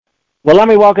Well, let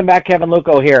me welcome back Kevin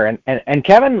Luco here. And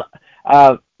Kevin,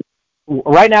 uh,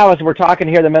 right now as we're talking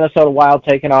here, the Minnesota Wild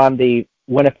taking on the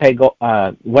Winnipeg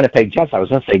Jets. I was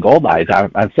going to say Gold Eyes.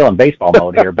 I'm still in baseball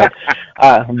mode here,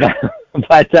 uh,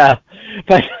 but, uh,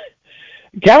 but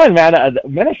Kevin, man,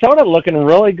 Minnesota looking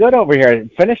really good over here.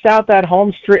 Finished out that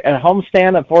home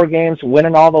stand of 4 games,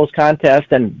 winning all those contests,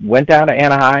 and went down to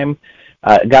Anaheim.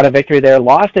 Got a victory there.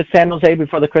 Lost at San Jose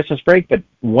before the Christmas break, but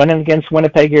winning against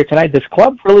Winnipeg here tonight. This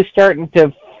club's really starting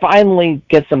to finally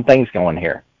get some things going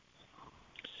here.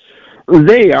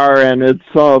 They are, and it's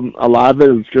a lot of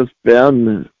it has just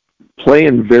been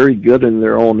playing very good in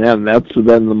their own end. That's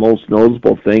been the most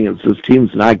noticeable thing is this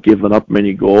team's not giving up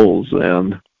many goals,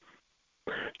 and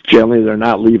generally they're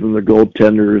not leaving the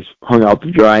goaltenders hung out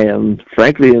to dry. And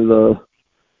frankly, in the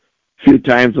few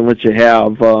times in which you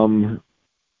have,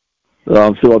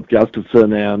 Philip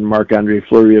Gustafson and Marc-Andre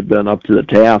Fleury have been up to the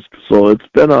task. So it's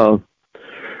been a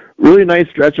really nice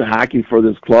stretch of hockey for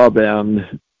this club,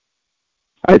 and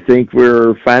I think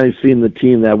we're finally seeing the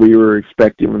team that we were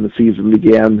expecting when the season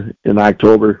began in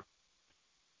October.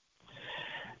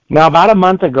 Now, about a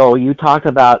month ago, you talked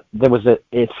about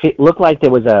it looked like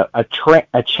there was a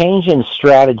change in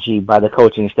strategy by the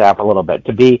coaching staff a little bit.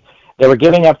 They were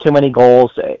giving up too many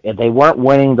goals. They weren't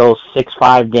winning those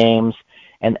 6-5 games,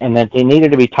 and that they needed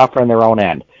to be tougher in their own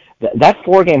end. That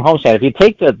 4-game homestand, if you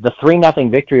take the 3-0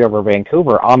 victory over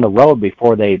Vancouver on the road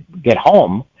before they get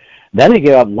home, then they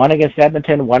give up 1 against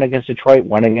Edmonton, 1 against Detroit,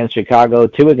 1 against Chicago,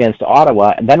 2 against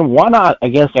Ottawa, and then 1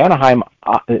 against Anaheim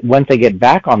once they get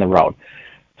back on the road.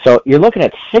 So you're looking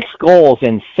at 6 goals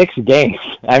in 6 games.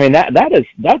 I mean,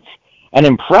 that's an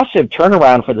impressive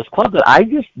turnaround for this club that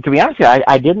to be honest with you,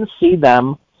 I didn't see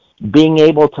them being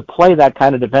able to play that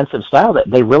kind of defensive style. That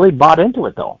they really bought into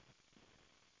it, though.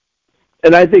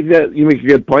 And I think that you make a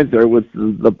good point there with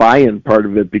the buy-in part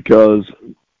of it because,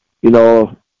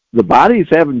 the bodies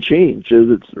haven't changed.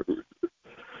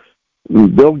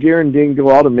 Bill Guerin didn't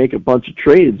go out and make a bunch of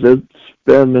trades. It's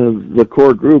been the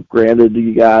core group. Granted,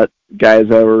 you got guys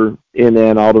that were in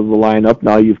and out of the lineup.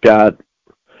 Now you've got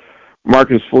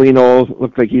Marcus Foligno.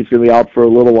 Looks like he's going to be out for a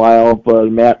little while, but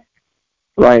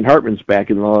Ryan Hartman's back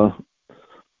in the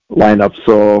lineup.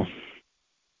 So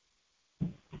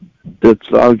it's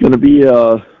going to be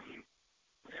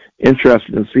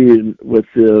interesting to see with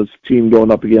this team going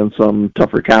up against some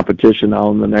tougher competition now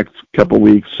in the next couple of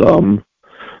weeks,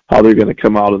 how they're going to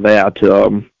come out of that.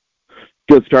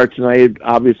 Good start tonight,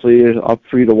 obviously up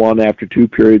 3-1 after 2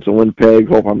 periods of Winnipeg.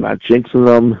 Hope I'm not jinxing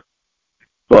them,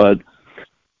 but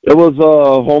it was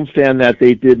a homestand that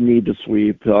they did need to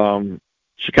sweep.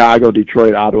 Chicago,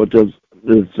 Detroit, Ottawa,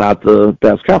 it's not the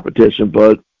best competition,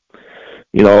 but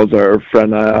as our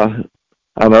friend on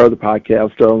our other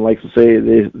podcast likes to say,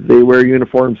 they wear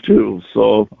uniforms too,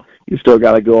 so you still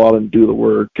got to go out and do the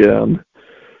work. And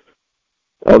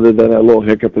other than a little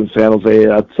hiccup in San Jose,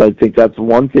 I think that's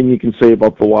one thing you can say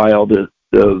about the Wild is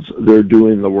they're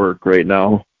doing the work right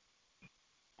now.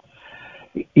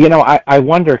 I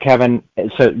wonder, Kevin,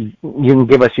 so you can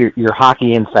give us your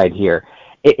hockey insight here,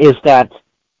 is that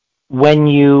when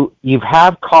you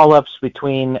have call-ups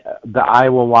between the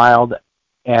Iowa Wild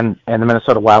and the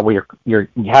Minnesota Wild where you're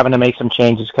having to make some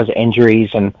changes because of injuries,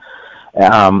 and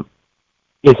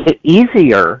is it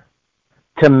easier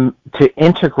to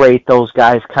integrate those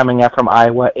guys coming up from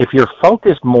Iowa if you're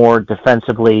focused more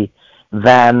defensively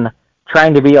than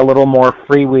trying to be a little more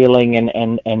freewheeling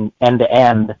and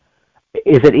end-to-end?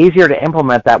 Is it easier to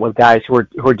implement that with guys who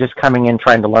are just coming in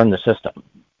trying to learn the system?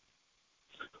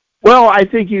 Well, I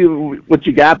think what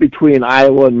you got between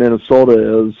Iowa and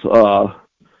Minnesota is a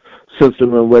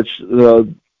system in which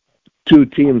the 2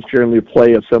 teams generally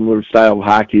play a similar style of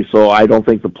hockey, so I don't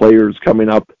think the players coming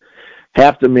up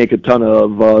have to make a ton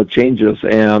of changes.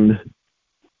 And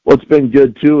what's been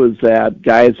good too is that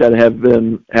guys that have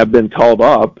been called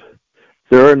up,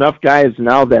 there are enough guys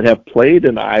now that have played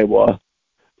in Iowa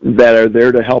that are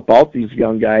there to help out these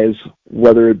young guys,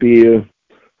 whether it be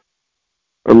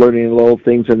or learning little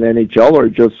things in the NHL or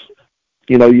just,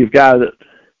 you've got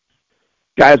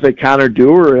guys like Connor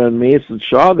Dewar and Mason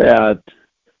Shaw that,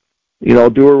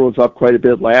 Dewar was up quite a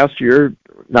bit last year,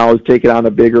 now is taking on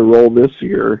a bigger role this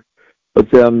year.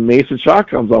 But then Mason Shaw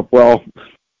comes up. Well,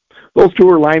 those 2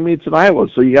 are line mates in Iowa,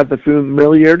 so you got the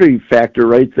familiarity factor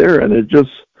right there, and it just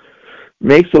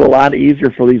makes it a lot easier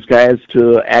for these guys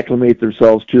to acclimate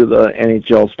themselves to the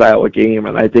NHL style of game,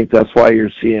 and I think that's why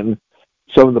you're seeing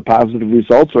some of the positive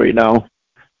results right now.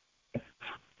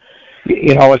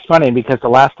 It's funny because the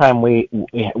last time we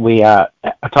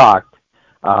talked,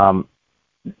 I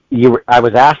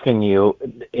was asking you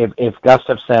if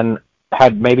Gustafson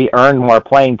had maybe earned more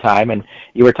playing time, and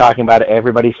you were talking about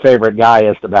everybody's favorite guy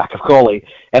as the backup goalie.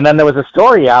 And then there was a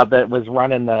story out that was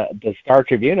run in the Star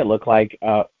Tribune. It looked like,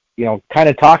 kind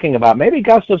of talking about maybe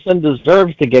Gustafsson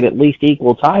deserves to get at least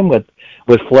equal time with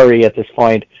Fleury at this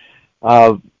point.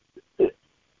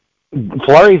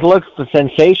 Fleury's looked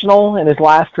sensational in his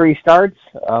last three starts.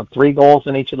 3 goals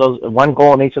in each of those, 1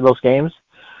 goal in each of those games.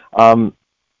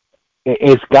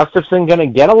 Is Gustafsson going to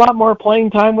get a lot more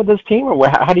playing time with this team, or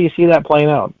how do you see that playing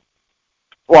out?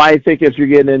 Well, I think as you're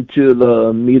getting into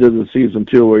the meat of the season,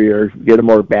 too, where you're getting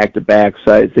more back-to-backs,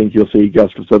 I think you'll see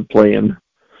Gustafsson playing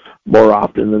more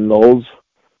often than those.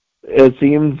 It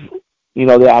seems,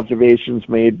 the observations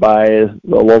made by the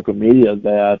local media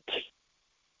that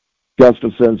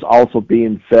Gustafsson's also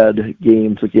being fed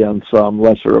games against some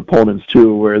lesser opponents,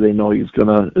 too, where they know it's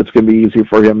going to be easy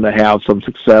for him to have some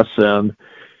success and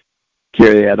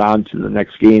carry that on to the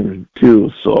next game, too.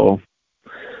 So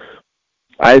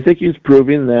I think he's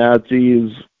proving that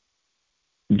he's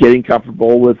getting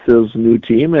comfortable with his new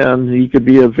team, and he could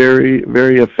be a very,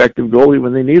 very effective goalie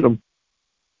when they need him.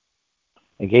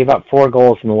 He gave up 4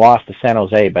 goals in the loss to San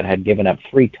Jose, but had given up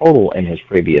 3 total in his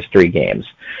previous 3 games.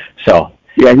 So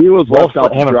yeah, he was left out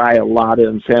to dry a lot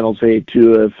in San Jose,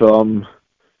 too.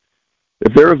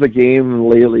 If there was a game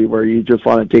lately where you just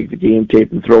want to take the game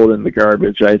tape and throw it in the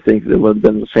garbage, I think it would have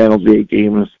been the San Jose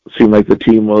game. It seemed like the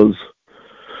team was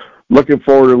looking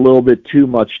forward a little bit too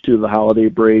much to the holiday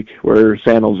break, where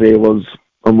San Jose was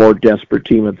a more desperate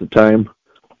team at the time.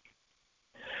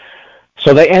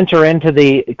 So they enter into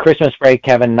the Christmas break,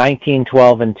 Kevin,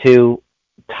 19-12-2,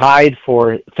 tied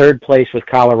for 3rd place with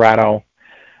Colorado.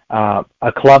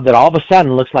 A club that all of a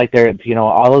sudden looks like they're,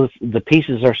 all of the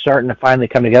pieces are starting to finally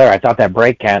come together. I thought that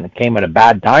break came at a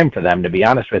bad time for them, to be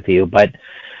honest with you, but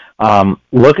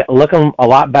looking a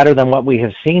lot better than what we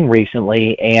have seen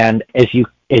recently. And as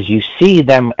you see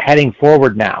them heading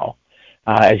forward now,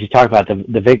 as you talk about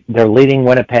they're leading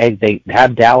Winnipeg. They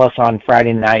have Dallas on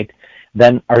Thursday night,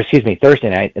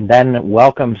 and then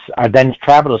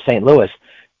travel to St. Louis.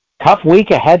 Tough week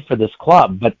ahead for this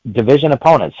club, but division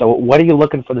opponents. So what are you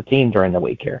looking for the team during the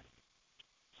week here?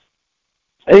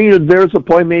 I think there's a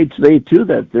point made today, too,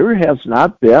 that there has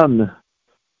not been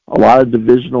a lot of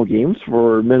divisional games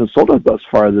for Minnesota thus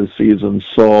far this season.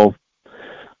 So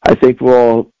I think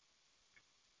we'll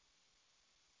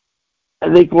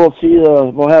see.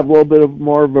 We'll have a little bit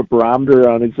more of a barometer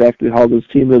on exactly how this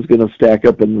team is going to stack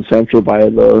up in the Central by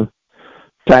the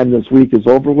time this week is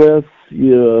over with.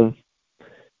 You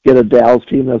get a Dallas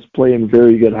team that's playing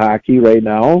very good hockey right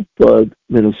now, but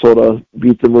Minnesota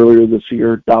beat them earlier this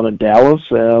year down in Dallas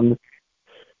and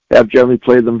have generally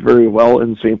played them very well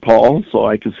in St. Paul, so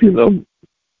I can see them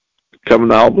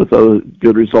coming out with a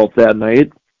good result that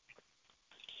night.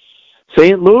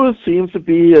 St. Louis seems to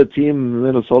be a team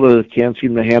Minnesota can't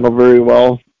seem to handle very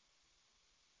well.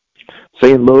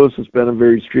 St. Louis has been a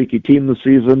very streaky team this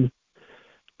season,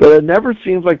 but it never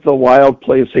seems like the Wild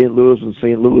play St. Louis and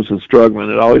St. Louis is struggling.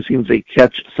 It always seems they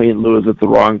catch St. Louis at the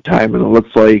wrong time, and it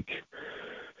looks like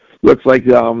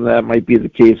that might be the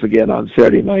case again on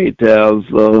Saturday night as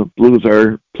the Blues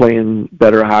are playing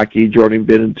better hockey. Jordan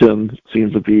Binnington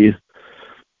seems to be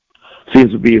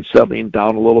settling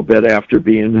down a little bit after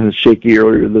being shaky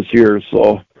earlier this year.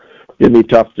 So it'd be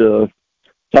tough to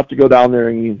go down there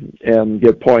and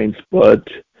get points, but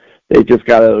they just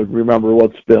got to remember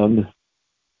what's been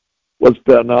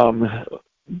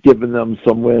giving them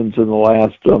some wins in the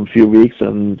last few weeks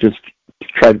and just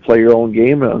try to play your own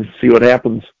game and see what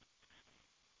happens.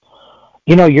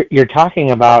 You're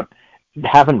talking about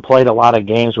haven't played a lot of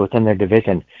games within their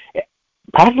division.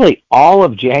 Practically all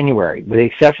of January, with the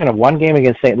exception of 1 game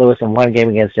against St. Louis and 1 game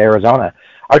against Arizona,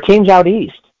 our team's out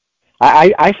east.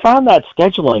 I found that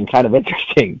scheduling kind of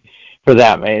interesting for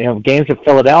them. Games at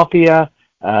Philadelphia,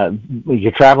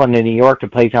 you're traveling to New York to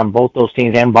play on both those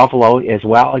teams, and Buffalo as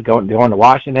well, going to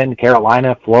Washington,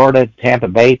 Carolina, Florida, Tampa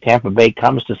Bay. Tampa Bay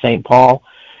comes to St. Paul.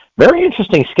 Very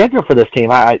interesting schedule for this team.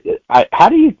 How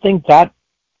do you think that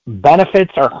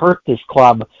benefits or hurt this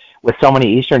club with so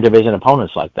many Eastern Division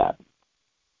opponents like that?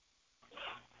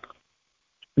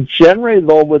 Generally,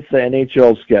 though, with the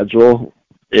NHL schedule,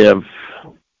 if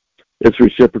it's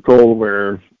reciprocal,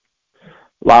 where a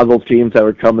lot of those teams that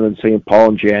are coming in St. Paul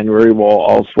in January will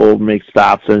also make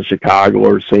stops in Chicago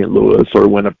or St. Louis or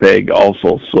Winnipeg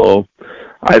also. So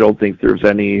I don't think there's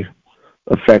any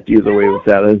effect either way with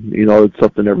that. It's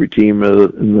something every team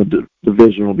in the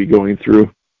division will be going through.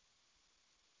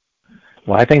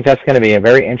 Well, I think that's going to be a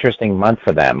very interesting month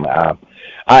for them.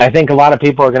 I think a lot of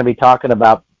people are going to be talking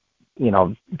about,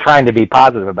 trying to be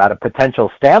positive about a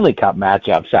potential Stanley Cup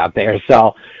matchups out there.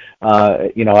 So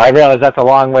I realize that's a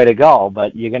long way to go,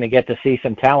 but you're going to get to see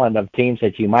some talent of teams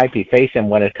that you might be facing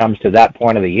when it comes to that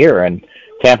point of the year. And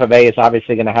Tampa Bay is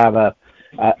obviously going to have a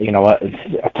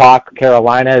talk.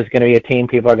 Carolina is going to be a team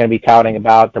people are going to be touting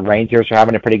about. The Rangers are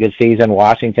having a pretty good season.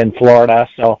 Washington, Florida.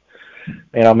 So,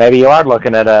 maybe you are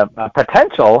looking at a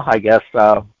potential, I guess,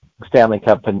 Stanley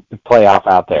Cup playoff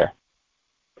out there.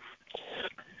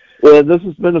 Well, this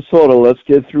is Minnesota. Let's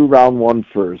get through round one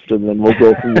first, and then we'll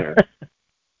go from there.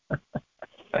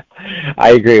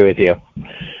 I agree with you.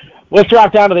 Let's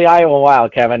drop down to the Iowa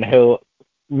Wild, Kevin, who,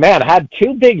 had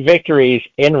 2 big victories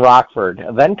in Rockford,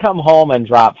 then come home and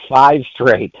drop 5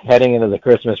 straight heading into the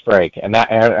Christmas break. And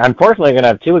unfortunately, going to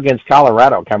have 2 against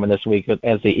Colorado coming this week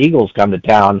as the Eagles come to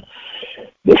town.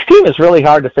 This team is really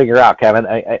hard to figure out, Kevin.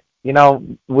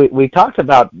 We talked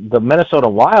about the Minnesota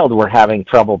Wild were having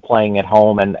trouble playing at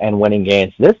home and winning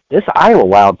games. This Iowa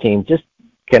Wild team just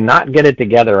cannot get it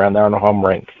together on their own home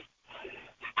rink.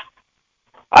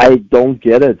 I don't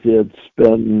get it. It's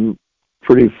been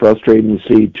pretty frustrating to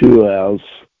see, too, as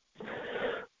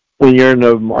when you're in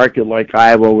a market like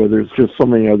Iowa where there's just so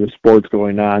many other sports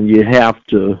going on, you have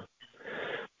to,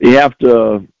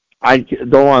 I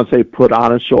don't want to say put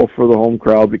on a show for the home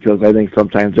crowd, because I think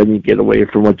sometimes then you get away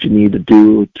from what you need to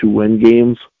do to win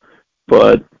games.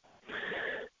 But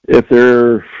if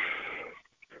they're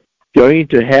going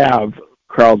to have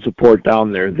crowd support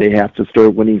down there, they have to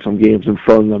start winning some games in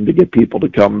front of them to get people to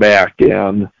come back.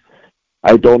 And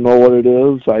I don't know what it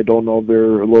is. I don't know if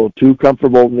they're a little too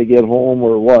comfortable when they get home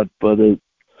or what, but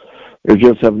there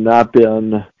just have not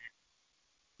been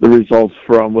the results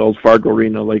from Wells Fargo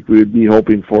Arena like we would be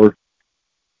hoping for.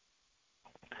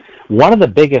 One of the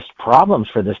biggest problems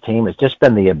for this team has just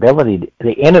been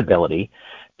the inability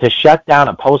to shut down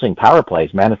opposing power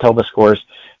plays. Manitoba scores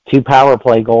 2 power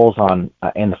play goals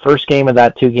in the first game of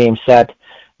that 2-game set.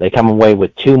 They come away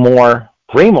with 3 more,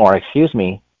 excuse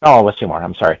me. Oh, it was 2 more.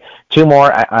 I'm sorry. 2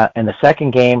 more in the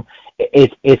second game.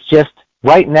 It's just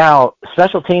right now,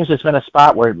 special teams has been a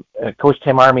spot where Coach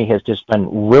Tim Army has just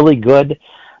been really good,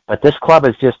 but this club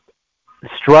is just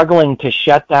struggling to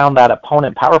shut down that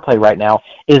opponent power play right now.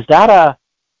 Is that a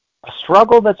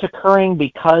struggle that's occurring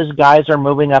because guys are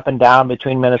moving up and down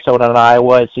between Minnesota and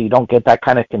Iowa, so you don't get that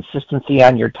kind of consistency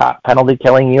on your top penalty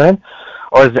killing unit?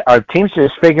 Or are teams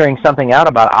just figuring something out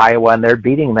about Iowa and they're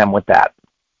beating them with that?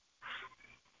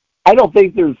 I don't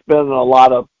think there's been a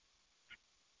lot of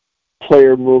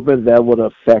player movement that would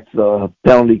affect the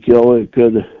penalty kill. It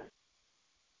could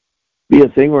be a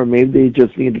thing where maybe they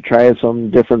just need to try some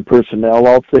different personnel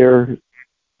out there.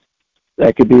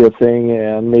 That could be a thing,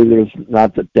 and maybe there's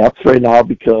not the depth right now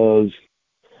because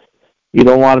you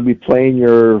don't want to be playing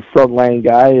your frontline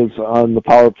guys on the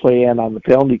power play and on the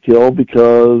penalty kill,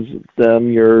 because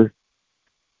then you're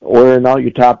wearing out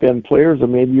your top-end players,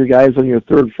 and maybe your guys on your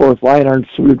third, fourth line aren't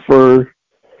suited for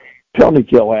penalty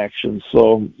kill action.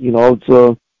 So, it's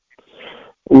a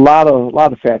lot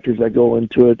of factors that go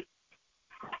into it.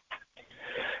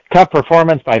 Tough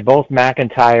performance by both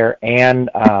McIntyre and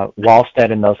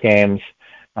Wallstedt in those games.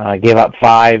 Gave up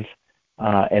 5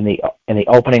 in the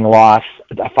opening loss,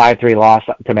 a 5-3 loss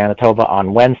to Manitoba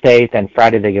on Wednesday. Then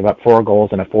Friday they gave up 4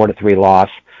 goals and a 4-3 loss.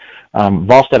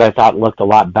 Wallstedt, I thought, looked a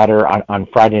lot better on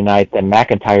Friday night than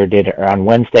McIntyre did on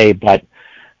Wednesday, but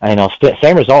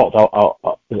same result,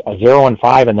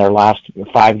 0-5 in their last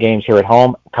 5 games here at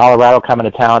home. Colorado coming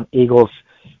to town. Eagles,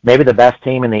 maybe the best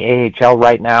team in the AHL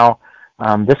right now.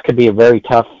 This could be a very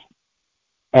tough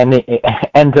end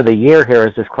to the year here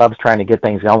as this club's trying to get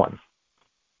things going.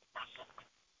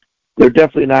 They're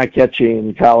definitely not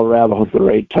catching Colorado at the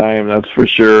right time, that's for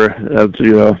sure. That's,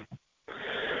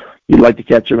 you'd like to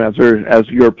catch them as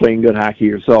you're playing good hockey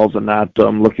yourselves and not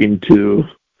looking to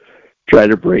try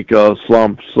to break a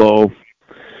slump. So,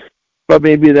 but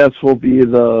maybe this will be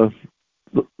the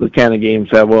kind of games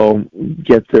that will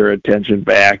get their attention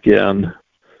back and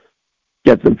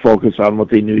get them focused on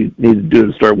what they need to do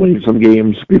to start winning some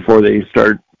games before they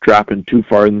start dropping too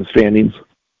far in the standings.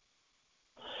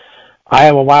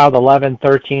 Iowa Wild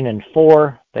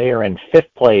 11-13-4. They are in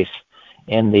 5th place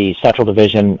in the Central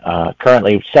Division,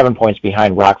 currently 7 points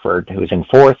behind Rockford, who's in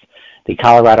 4th. The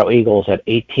Colorado Eagles at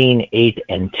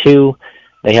 18-8-2.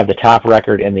 They have the top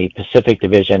record in the Pacific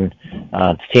Division.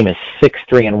 The team is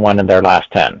 6-3-1 in their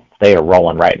last 10. They are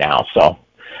rolling right now, so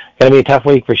going to be a tough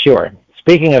week for sure.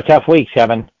 Speaking of tough weeks,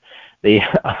 Kevin, the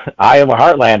Iowa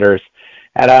Heartlanders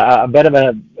had a bit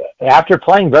of after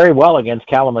playing very well against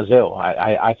Kalamazoo.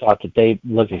 I thought that they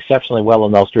looked exceptionally well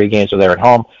in those 3 games where they were at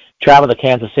home. Traveled to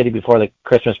Kansas City before the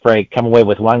Christmas break, come away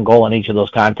with 1 goal in each of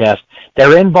those contests.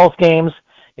 They're in both games,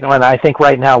 and I think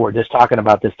right now we're just talking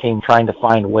about this team trying to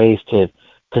find ways to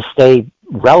to stay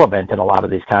relevant in a lot of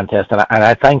these contests, and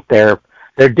I think they're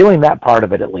doing that part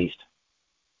of it at least.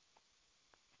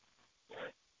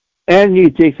 And you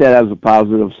take that as a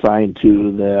positive sign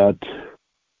too, that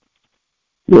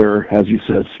they're, as you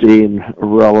said, staying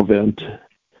relevant.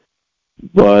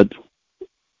 But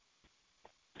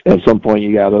at some point,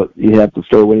 you have to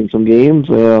start winning some games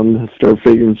and start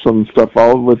figuring some stuff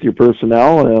out with your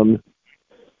personnel. And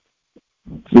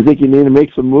if you think you need to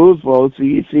make some moves, well, it's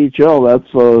the ECHL.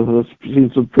 That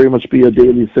seems to pretty much be a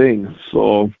daily thing.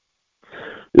 So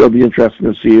it'll be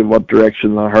interesting to see what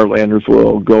direction the Heartlanders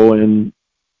will go in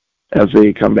as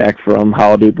they come back from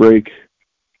holiday break.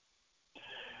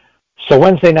 So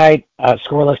Wednesday night,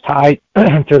 scoreless tie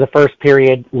through the first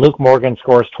period. Luke Morgan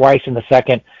scores twice in the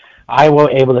second. Iowa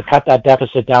able to cut that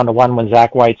deficit down to one when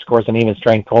Zach White scores an even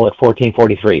strength goal at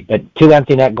 14:43. But two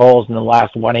empty net goals in the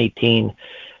last 1:18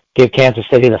 give Kansas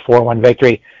City the 4-1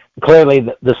 victory. Clearly,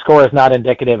 the score is not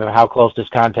indicative of how close this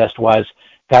contest was.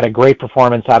 Got a great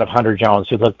performance out of Hunter Jones,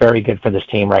 who looked very good for this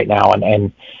team right now,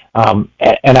 and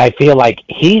I feel like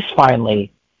he's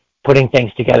finally putting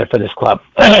things together for this club.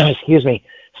 Excuse me.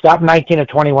 Stopped 19 of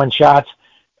 21 shots,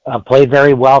 played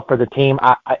very well for the team.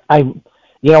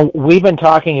 We've been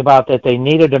talking about that they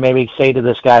needed to maybe say to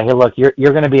this guy, hey, look, you're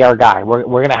going to be our guy. We're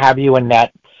going to have you in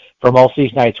net for most of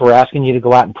these nights. We're asking you to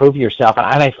go out and prove yourself.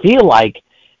 And I feel like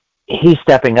he's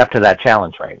stepping up to that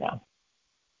challenge right now.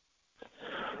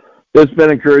 It's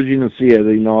been encouraging to see it.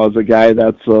 As a guy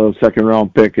that's a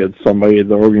second-round pick, it's somebody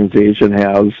the organization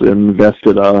has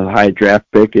invested a high draft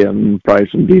pick and probably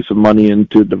some decent money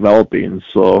into developing.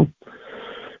 So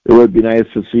it would be nice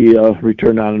to see a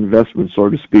return on investment, so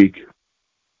to speak.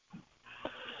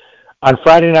 On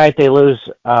Friday night, they lose.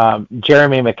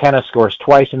 Jeremy McKenna scores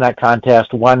twice in that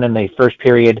contest, one in the first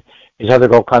period. His other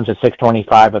goal comes at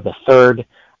 6:25 of the third.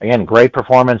 Again, great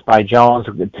performance by Jones.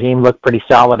 The team looked pretty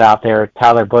solid out there.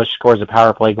 Tyler Bush scores a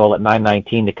power play goal at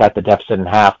 9:19 to cut the deficit in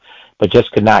half, but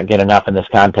just could not get enough in this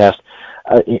contest.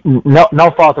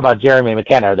 No fault about Jeremy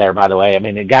McKenna there, by the way. I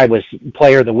mean, the guy was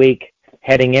player of the week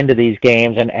heading into these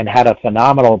games and had a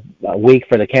phenomenal week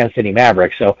for the Kansas City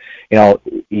Mavericks. So,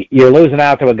 you're losing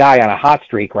out to a guy on a hot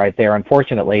streak right there,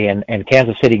 unfortunately, and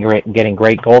Kansas City getting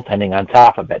great goaltending on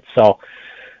top of it. So,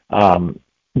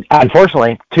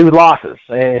 unfortunately, 2 losses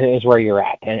is where you're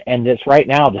at. And this right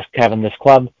now, Kevin, this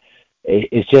club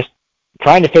is just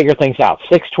trying to figure things out.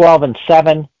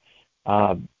 6-12-7,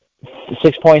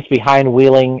 6 points behind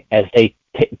Wheeling as they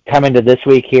come into this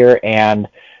week here, and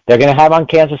they're going to have on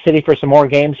Kansas City for some more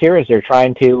games here as they're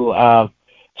trying to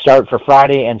start for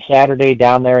Friday and Saturday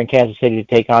down there in Kansas City to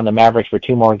take on the Mavericks for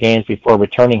 2 more games before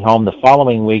returning home the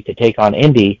following week to take on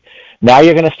Indy. Now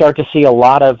you're going to start to see a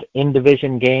lot of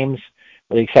in-division games,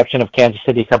 with the exception of Kansas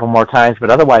City a couple more times,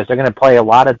 but otherwise they're going to play a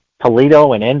lot of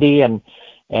Toledo and Indy and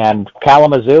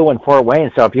Kalamazoo and Fort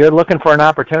Wayne. So if you're looking for an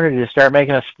opportunity to start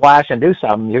making a splash and do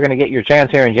something, you're going to get your chance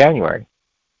here in January.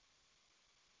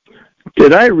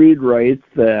 Did I read right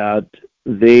that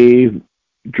they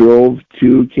drove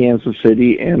to Kansas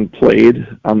City and played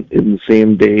in the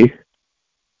same day?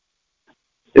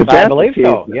 I believe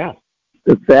so, yeah.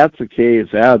 If that's the case,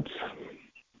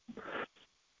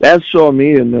 that's showing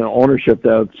me in the ownership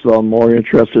that's more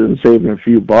interested in saving a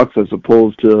few bucks as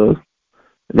opposed to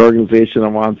an organization that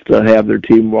wants to have their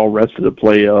team well rested to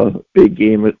play a big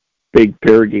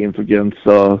pair of games against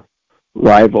a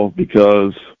rival.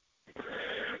 Because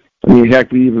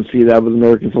heck, we even see that with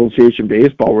American Association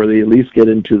Baseball, where they at least get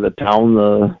into the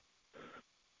town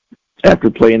after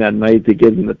playing at night. They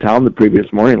get in the town the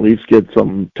previous morning, at least get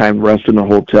some time to rest in a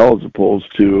hotel, as opposed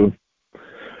to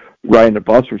riding a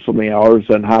bus for so many hours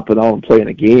and hopping out and playing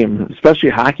a game, especially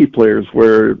hockey players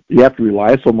where you have to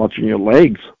rely so much on your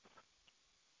legs.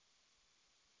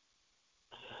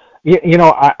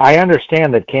 I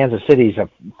understand that Kansas City's a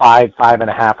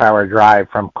 5.5 hour drive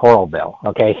from Coralville.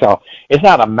 Okay, so it's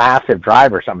not a massive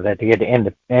drive or something to get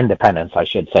to Independence, I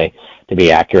should say, to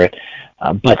be accurate.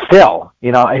 But still,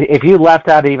 if you left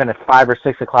out even at 5 or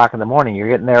 6 o'clock in the morning, you're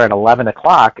getting there at 11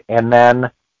 o'clock, and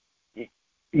then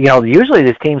usually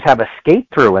these teams have a skate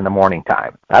through in the morning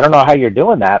time. I don't know how you're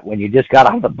doing that when you just got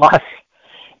off the bus.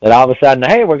 And all of a sudden,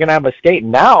 hey, we're going to have a skate.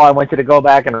 And now I want you to go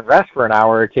back and rest for an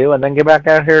hour or two and then get back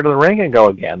out here to the ring and go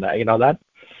again.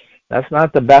 That's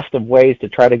not the best of ways to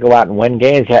try to go out and win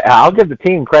games. I'll give the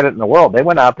team credit in the world. They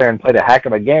went out there and played a heck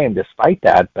of a game despite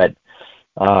that. But,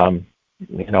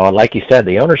 like you said,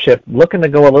 the ownership looking to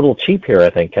go a little cheap here,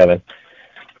 I think, Kevin.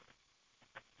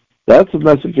 That's the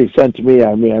message they sent to me.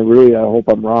 I hope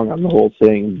I'm wrong on the whole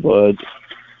thing, but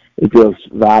the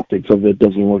optics of it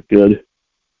doesn't look good.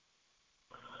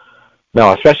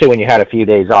 No, especially when you had a few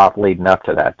days off leading up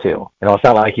to that too. It's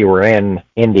not like you were in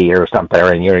Indy or something,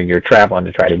 and you're traveling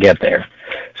to try to get there.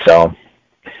 So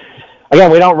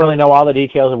again, we don't really know all the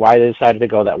details of why they decided to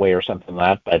go that way or something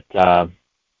like that, but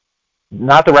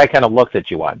not the right kind of look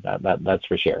that you want. That's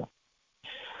for sure.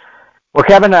 Well,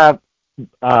 Kevin,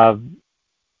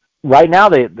 right now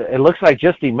it looks like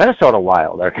just the Minnesota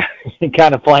Wild are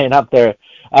kind of playing up to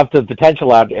the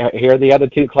potential out here. The other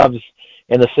two clubs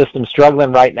in the system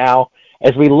struggling right now.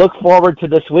 As we look forward to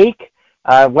this week,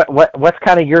 what's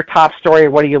kind of your top story?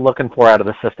 What are you looking for out of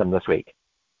the system this week?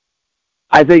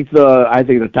 I think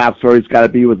the top story's got to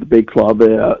be with the big club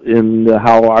in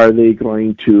how are they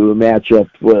going to match up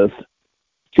with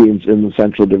teams in the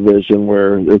Central Division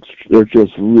where they're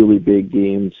just really big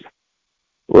games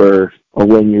where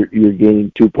when you're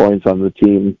gaining 2 points on the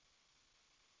teams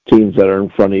that are in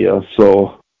front of you.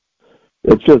 So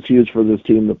it's just huge for this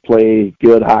team to play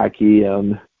good hockey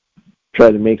and try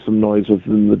to make some noise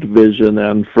within the division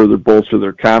and further bolster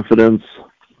their confidence.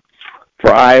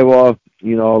 For Iowa,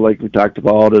 like we talked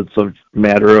about, it's a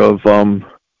matter of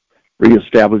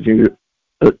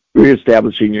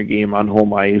reestablishing your game on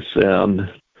home ice and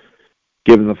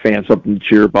giving the fans something to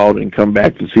cheer about and come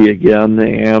back to see again.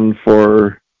 And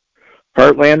for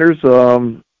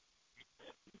Heartlanders,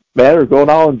 matter going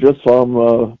out and just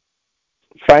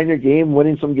find your game,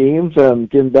 winning some games, and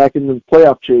getting back in the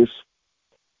playoff chase.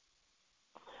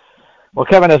 Well,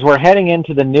 Kevin, as we're heading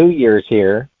into the New Year's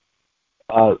here,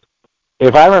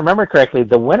 if I remember correctly,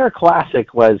 the Winter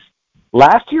Classic was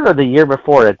last year or the year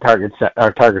before at Target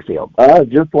Field?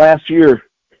 Just last year.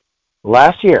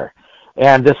 Last year.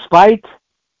 And despite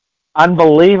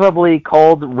unbelievably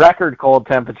record cold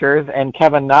temperatures, and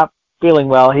Kevin not feeling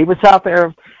well, he was out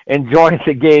there enjoying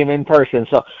the game in person.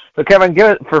 So Kevin,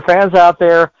 for fans out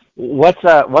there, what's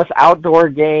outdoor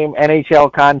game,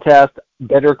 NHL contest,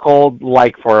 bitter cold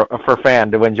like for fan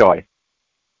to enjoy?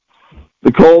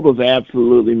 The cold was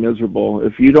absolutely miserable.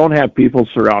 If you don't have people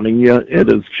surrounding you, it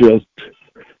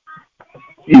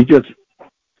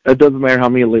doesn't matter how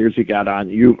many layers you got on,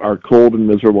 you are cold and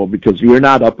miserable because you're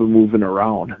not up and moving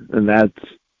around, and that's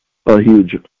a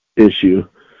huge issue.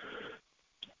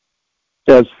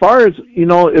 As far as,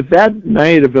 if that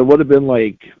night, if it would have been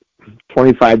like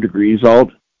 25 degrees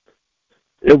out,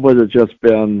 it would have just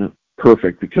been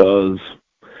perfect because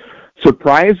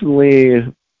surprisingly,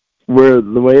 the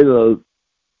way the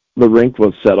rink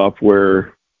was set up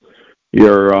where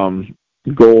your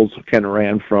goals kind of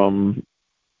ran from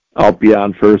out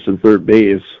beyond first and third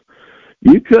base,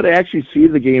 you could actually see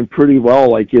the game pretty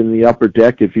well, like in the upper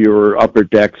deck if you were upper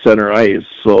deck center ice.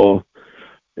 So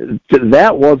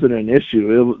that wasn't an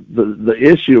issue. The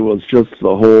issue was just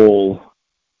the whole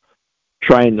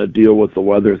trying to deal with the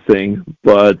weather thing.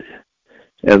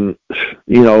 And it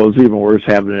was even worse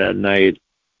having it at night.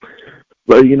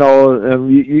 But,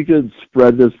 and you could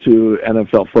spread this to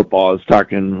NFL football. I was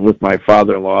talking with my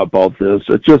father-in-law about this.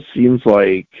 It just seems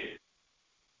like,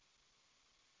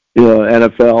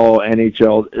 NFL,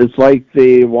 NHL, it's like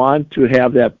they want to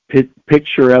have that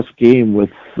picturesque game with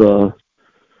a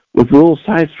little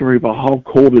side story about how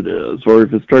cold it is or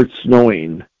if it starts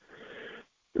snowing.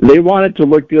 They want it to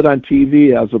look good on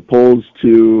TV as opposed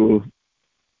to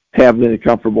having it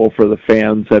comfortable for the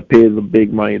fans that pay the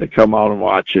big money to come out and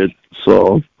watch it.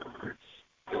 So,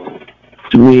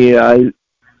 to me,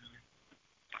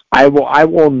 I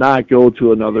will not go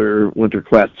to another Winter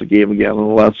Classic game again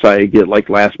unless I get like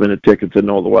last minute tickets and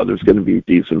know the weather's going to be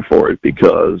decent for it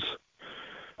because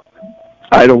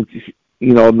I don't,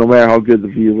 no matter how good the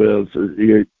view is,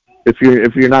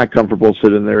 if you're not comfortable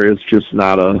sitting there, it's just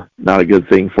not a good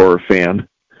thing for a fan.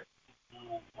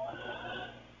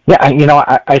 Yeah,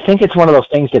 I think it's one of those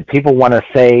things that people want to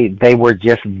say they were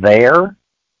just there.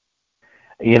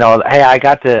 Hey, I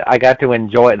got to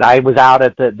enjoy it. I was out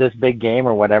at this big game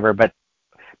or whatever, but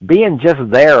being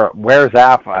just there wears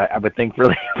off, I would think,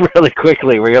 really, really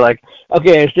quickly, where you're like,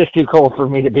 okay, it's just too cold for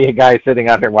me to be a guy sitting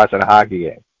out there watching a hockey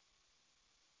game.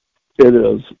 It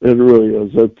is. It really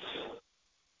is.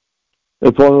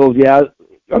 It's one of those, yeah,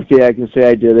 okay, I can say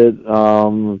I did it,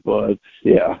 but,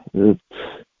 yeah, it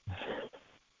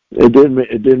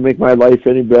didn't make my life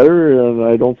any better, and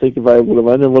I don't think if I would have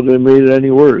won, it would have made it any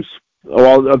worse.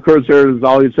 Well, of course, there's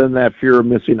always been that fear of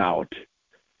missing out.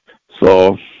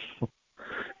 So,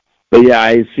 but yeah,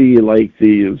 I see like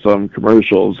some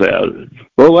commercials that,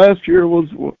 well, last year was,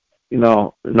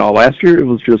 last year it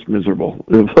was just miserable.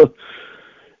 There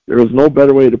was no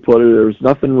better way to put it. There was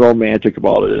nothing romantic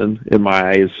about it in my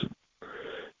eyes.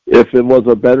 If it was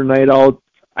a better night out,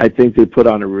 I think they put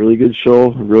on a really good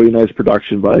show, really nice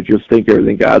production, but I just think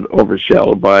everything got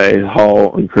overshadowed by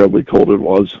how incredibly cold it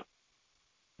was.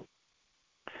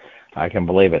 I can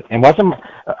believe it. And wasn't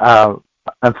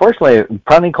unfortunately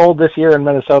plenty cold this year in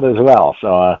Minnesota as well.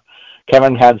 So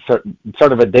Kevin had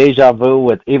sort of a deja vu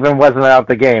with even wasn't out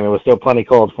the game. It was still plenty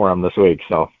cold for him this week.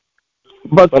 So,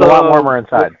 but a lot warmer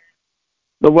inside.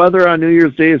 The weather on New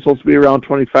Year's Day is supposed to be around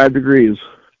 25 degrees.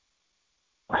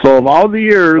 So of all the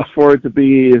years for it to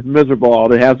be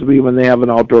miserable, it has to be when they have an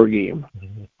outdoor game.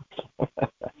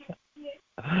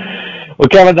 Well,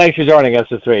 Kevin, thanks for joining us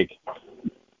this week.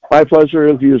 My pleasure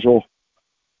as usual.